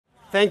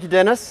Thank you,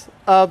 Dennis.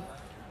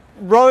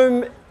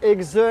 Rome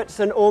exerts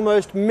an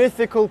almost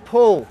mythical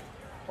pull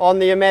on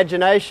the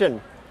imagination.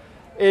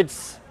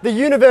 It's the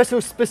universal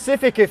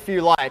specific, if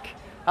you like.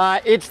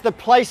 It's the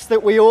place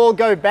that we all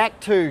go back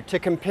to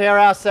compare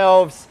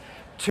ourselves,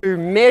 to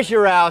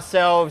measure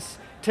ourselves,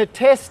 to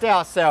test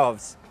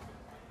ourselves.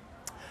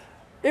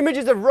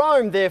 Images of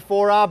Rome,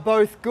 therefore, are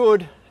both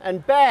good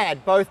and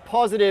bad, both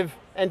positive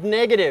and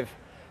negative.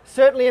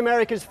 Certainly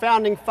America's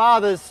founding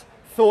fathers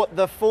thought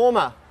the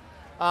former.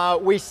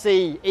 We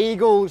see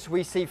eagles,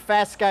 we see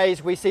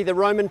fasces, we see the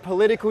Roman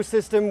political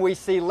system, we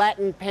see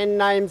Latin pen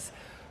names.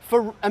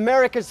 For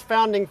America's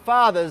founding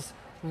fathers,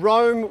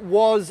 Rome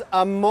was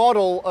a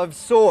model of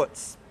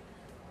sorts.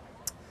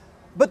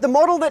 But the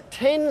model that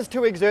tends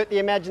to exert the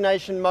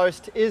imagination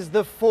most is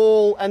the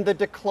fall and the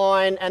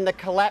decline and the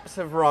collapse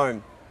of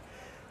Rome.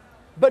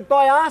 But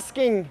by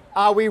asking,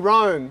 are we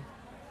Rome?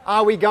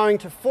 Are we going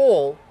to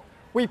fall?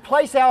 We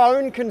place our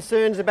own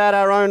concerns about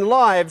our own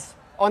lives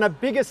on a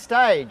bigger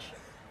stage.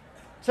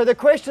 So the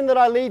question that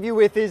I leave you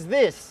with is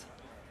this: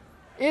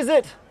 is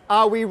it,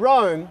 are we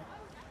Rome?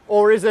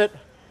 Or is it,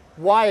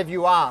 why have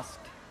you asked?